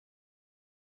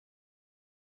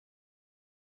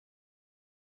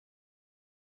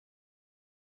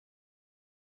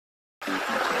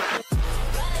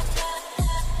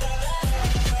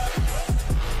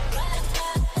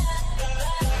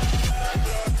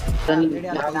ఎలా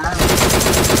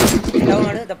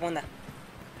ఉన్నాడు తప్పకుండా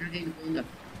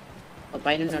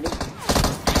పైన ఉన్నాడు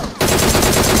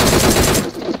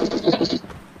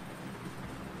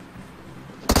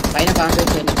పైన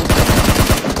కాన్సెప్ట్ చేయండి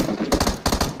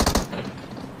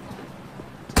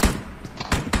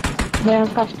నేను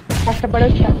కష్టపడి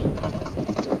వచ్చాను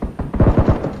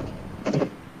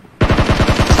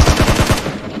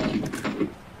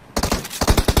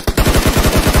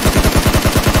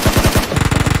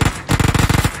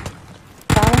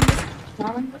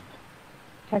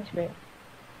చచ్చిపోయా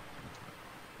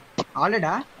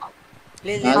ఆల్రెడా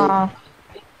లేదు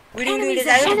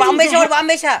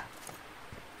బాంబేషా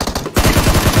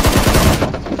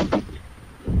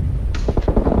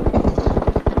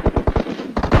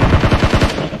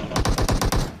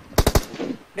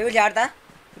డేవిడ్ జాగ్రత్త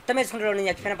మొత్తం వేసుకుంటాడు నేను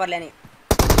చచ్చిపోయిన పర్లేని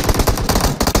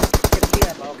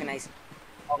ఓకే నైస్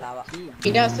లావా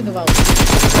ఇదే వస్తుంది బాబు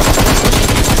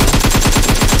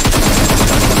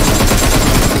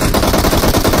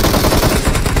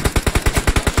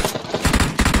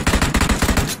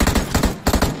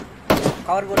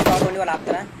కవర్ కొట్టి వాళ్ళు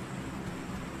ఆపుతారా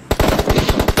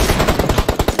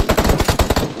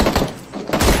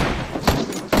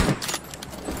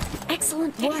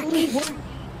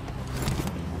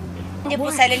చెప్పు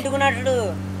సైలెంట్గా ఉన్నాడు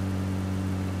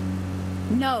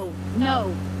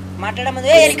మాట్లాడమంది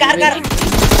కార్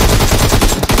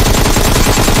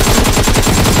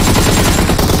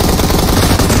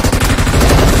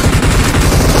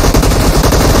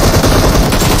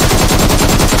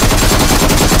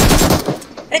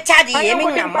చాది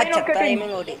ఏమింగ్ అమ్మ చెప్తారా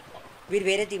ఏమింగ్ ఒకటి వీరు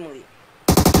వేరే టీం ఇది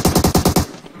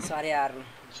సారీ యార్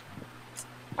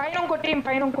పైన ఇంకో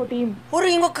టీం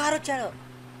ఇంకో కార్ వచ్చాడు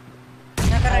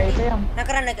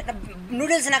నకరా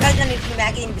నూడిల్స్ నకరా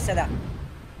మ్యాగీ తినిపిస్తుందా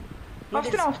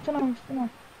వస్తున్నా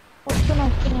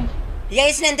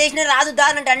వేసిన ఎంత వేసినా రాదు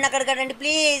దానంటే అన్న అక్కడ కదండి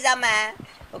ప్లీజ్ అమ్మా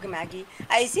okay Maggi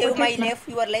I save my life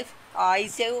your life I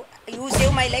save you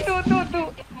save my life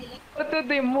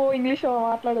English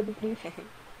మాట్లాడదు please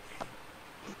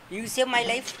you save my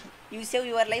life you save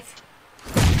your life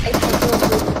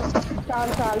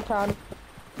చాలు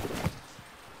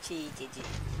చీ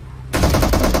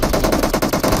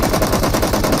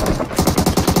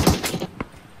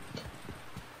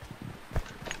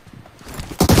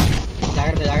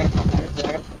జాగ్రత్త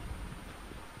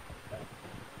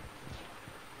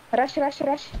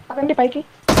రష్ అదండి పైకి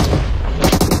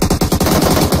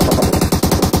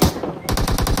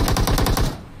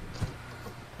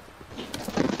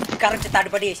కరెక్ట్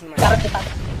తాడుపడి వేసింది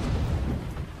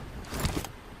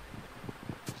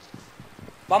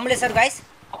బాంబులు వేసారు గాయస్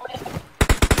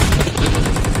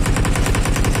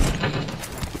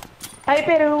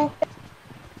అయిపోయారు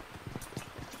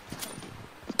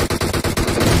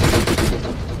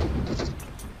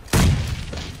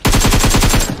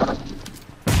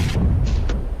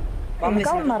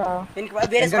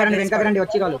వెనకరండి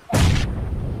వచ్చి కాదు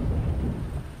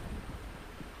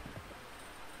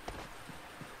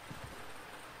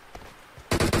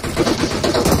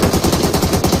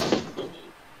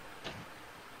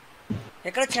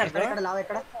ఎక్కడ వచ్చినారు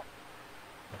ఎక్కడ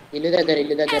ఇల్లు దగ్గర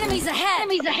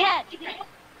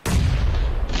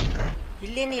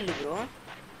ఇల్లేని ఇల్లు బ్రో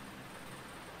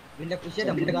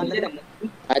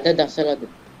అదే దసరాదు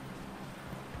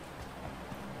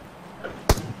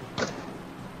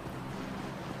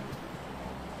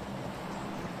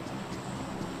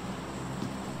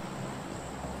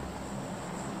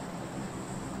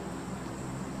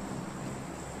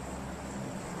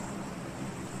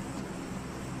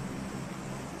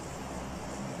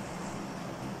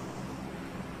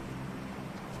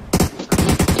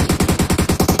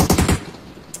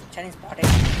Chinese spot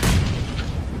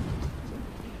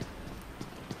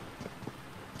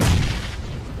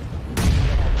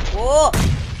oh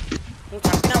నువ్వు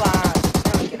చంపినావా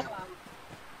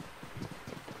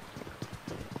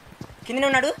కిందనే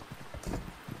ఉన్నాడు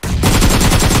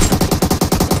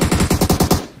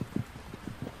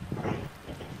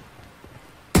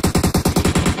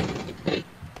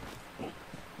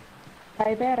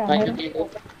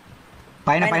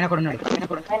పైన కూడా ఉన్నాడు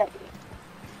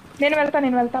నేను వెళ్తా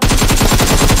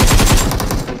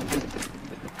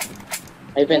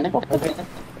అయిపోయిందా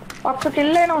ఒక్క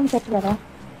కిల్ అయినా అని చెప్పు కదా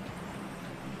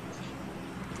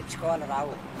తెచ్చుకోవాలి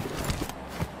రావు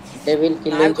డెవిల్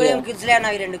కిల్ నాకు ఏం కిల్స్ లే అన్న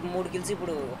 2-3 కిల్స్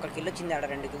ఇప్పుడు ఒక కిల్ వచ్చింది ఆడ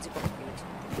 2 కిల్స్ ఒక కిల్ వచ్చింది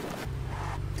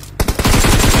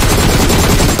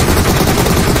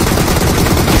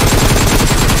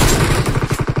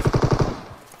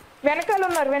వెనకాల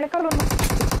ఉన్నారు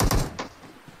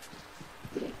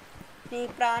నీ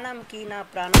ప్రాణంకి నా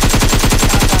ప్రాణం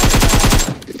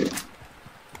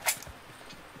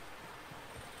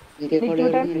 2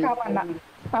 times కాపాడినా.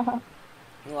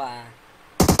 నువ్వా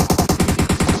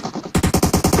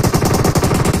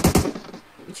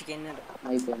చికెన్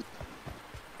అయిపోయింది.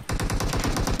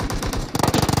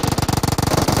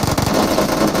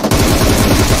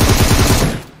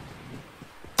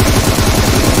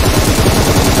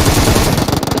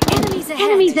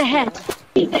 Enemies ahead.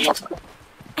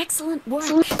 Excellent work.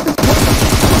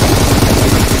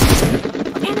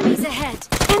 Enemies ahead.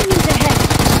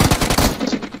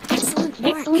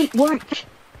 Excellent work.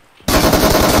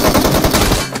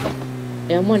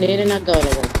 ఏమో నేనే నాకు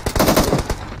కావాలి.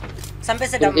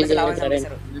 చంపేస్తే డబ్బు లావని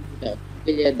చంపేస్తారు.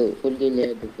 ఫుల్ కిల్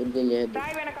చేయద్దు.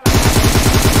 రాయి వెనకాల.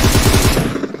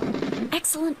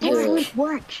 Excellent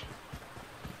work.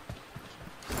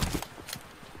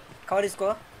 కవర్ తీసుకో.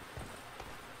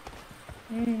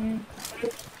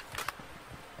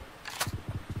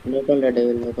 లోపల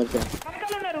డెవిల్ లోపల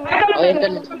వెనకాల ఉన్నారు.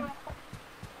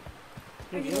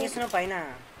 నువ్వు ఏం చేస్తున్నావు పైన?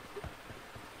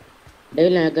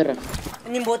 డెవిల్ నా దగ్గర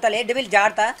నేను పోతాలే. డెవిల్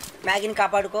జాగ్రత్త, మ్యాగీని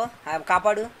కాపాడు.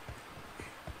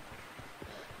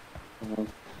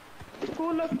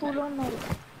 స్కూల్లో ఉన్నారు.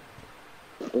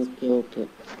 ఓకే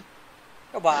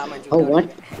బాగా మంచిగా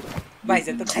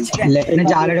బైసెల్తో లెఫ్ట్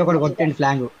నుంచి ఆల్రెడీ ఒకటి కొట్టిండు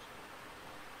ఫ్లాంగ్.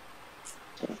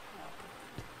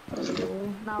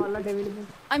 నా వల్ల డెవిల్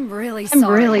I'm really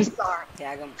sorry.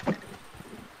 త్యాగం.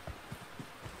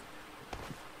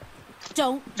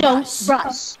 Don't rush.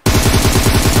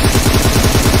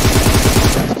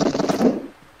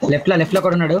 లెఫ్ట్ లో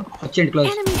కూడా ఉన్నాడు. వచ్చిండు క్లోజ్.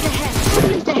 Enemies ahead.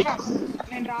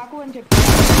 నేను రాకు అని చెప్పి.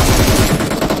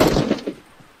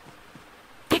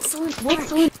 Excellent work.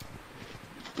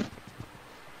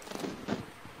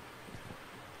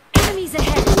 Enemies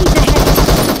ahead.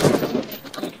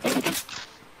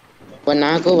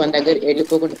 నాకు వన్ దగ్గర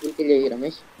వెళ్ళిపోకుండా ఫుల్ కిల్ చేయి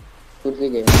రమేష్. ఫుల్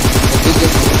కిల్ చేయి.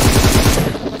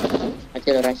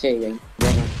 అచ్చా రష్ అయ్యాయి.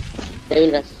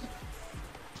 Devil rush.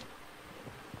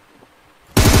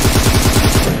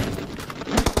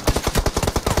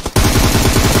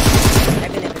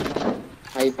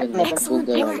 అయిపోయింది.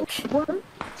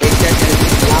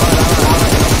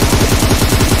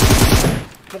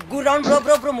 ముగ్గురు డౌన్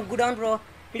బ్రో.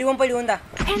 ఇడి ఉందా?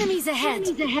 Enemies ahead.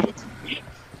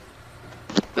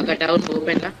 అక్కడ టౌన్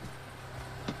ఓపెన్ లా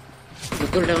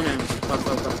ముగ్గురు డౌన్.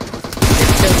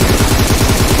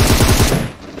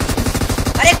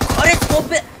 అరే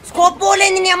స్కోప్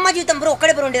పోలేంది నీ అమ్మ జీవితం బ్రో.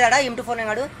 ఒక్కడే బ్రో ఉండేదాడా M24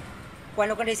 నాడు.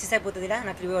 వన్ ఒకటి వేసేసి అయిపోతుంది ఇలా.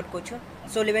 నాకు రివ్యూ పట్టుకోవచ్చు.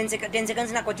 సో 10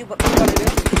 seconds నాకు వచ్చి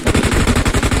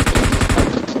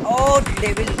ఓ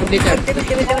డెవిల్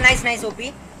నైస్ ఓపీ.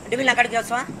 డెవిల్ నా అక్కడికి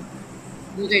వస్తావా?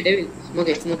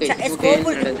 స్కోప్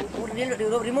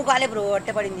రిమూవ్ కాలే బ్రో.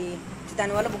 అట్టే పడింది.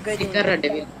 దానివల్ల బుక్ అయింది.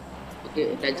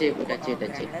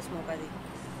 స్మోక్ అది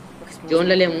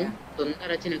జోన్లో లేము. తొందర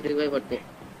వచ్చి నాకు రివైవ్ పట్టు.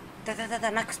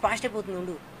 నాకు ఫాస్ట్ అయిపోతుంది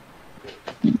ఉండు.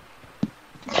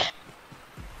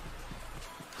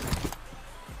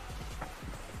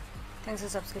 Thanks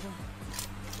for subscribing.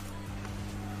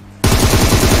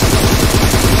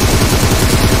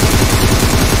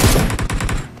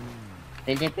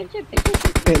 పెళ్తే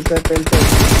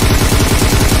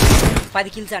 10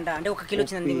 kills అంట. అంటే 1 kill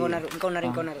వచ్చింది. ఇంకొన్నారు.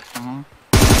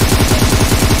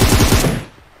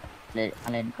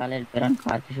 అలా వెనకాల వెళ్ళిపోయారని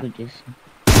కార్కి షూట్ చేస్తాం.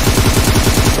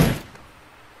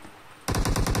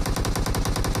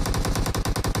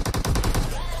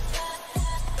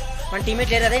 మన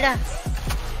టీమేట్ లేరు అదేడా?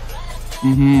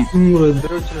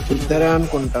 ఇద్దరే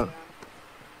అనుకుంటా.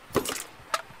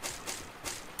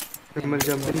 మిమ్మల్ని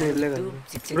చంపింది వెళ్ళే కదా.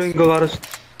 ఇంకో వారు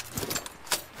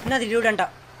ఉన్నది రీలోడ్ అంట.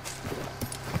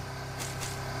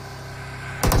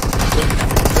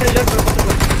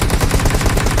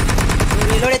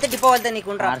 రీలోడ్ అయితే డిపో వెళ్తా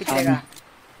నీకు.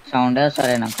 సౌండ్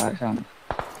సరే నా కార్ సౌండ్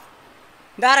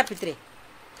దారా పిత్రే.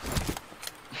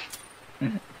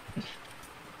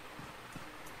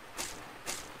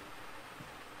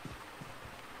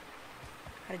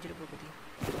 అరే జిడిపోతుంది.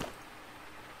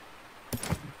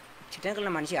 చెట్టెనకల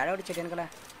మనిషి ఆడవాడు. చెట్టెనకల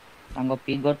ఇంకో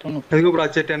పీక్ కొడుతు. ఇప్పుడు ఆ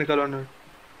చెట్టు వెనకాల ఉన్నాడు.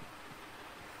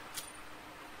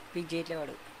 పీక్ చేయట్లే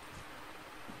వాడు.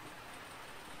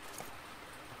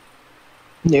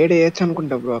 ఏడు వేయచ్చు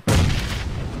అనుకుంటా బ్రో. అక్కడ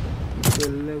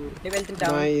వెళ్తుంటా.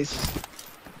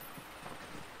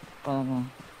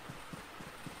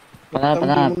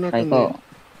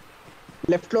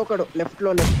 లెఫ్ట్ లో ఒకడు. లెఫ్ట్ లో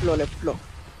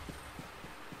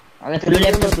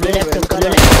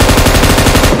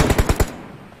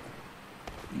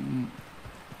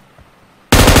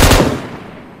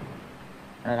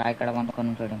ఇక్కడ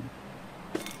కొంతకొని చూడండి.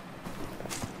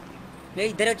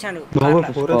 ఇద్దరే వచ్చాడు.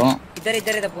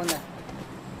 ఇద్దరే పోందా.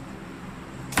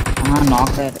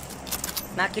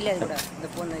 నాకు వెళ్ళేది కూడా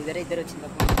ఫోన్. ఇద్దరే వచ్చింది.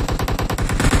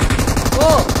 ఓ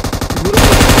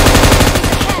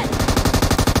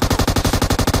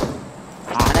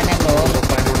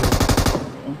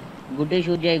గుడ్డే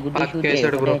షూట్ చేయి గుడ్డే షూట్ చేయి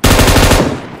పక్కేసాడు బ్రో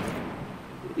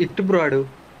ఇట్టు బ్రో ఆడు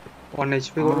 1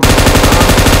 HP కూడా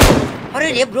అరే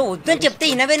ఏ బ్రో వద్దని చెప్తే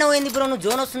ఇనవే నవ్వేంది బ్రో నువ్వు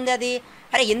జోన్ వస్తుంది అది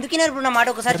అరే ఎందుకు ఇనారు బ్రో నా మాట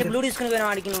ఒకసారి బ్లూ తీసుకుని పోయినా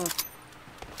వాడికి నువ్వు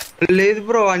లేదు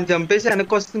బ్రో అని చంపేసి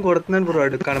వెనక్కి వస్తుంది కొడుతున్నాను బ్రో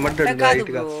వాడు కనబడ్డాడు కాదు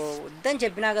రైట్ గా బ్రో వద్దని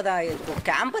చెప్పినా కదా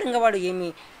క్యాంపర్ ఇంకా వాడు ఏమి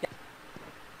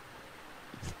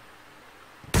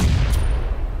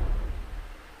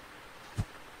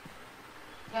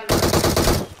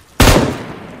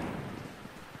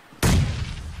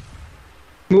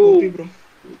బ్రో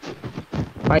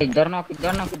ఇద్దరు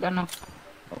నాకు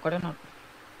ఒకడే నాకు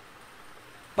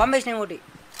పంపేసిన ఒకటి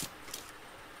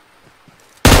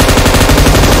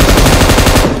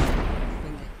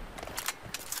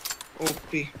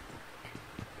ఓపి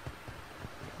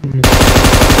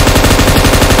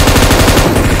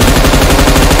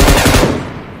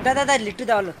దా లిట్టు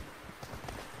దావాళ్ళు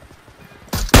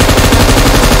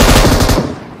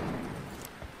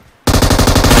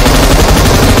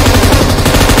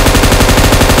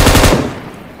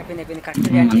అయిపోయింది కరెక్ట్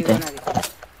రియాక్ట్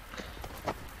చేయమన్నది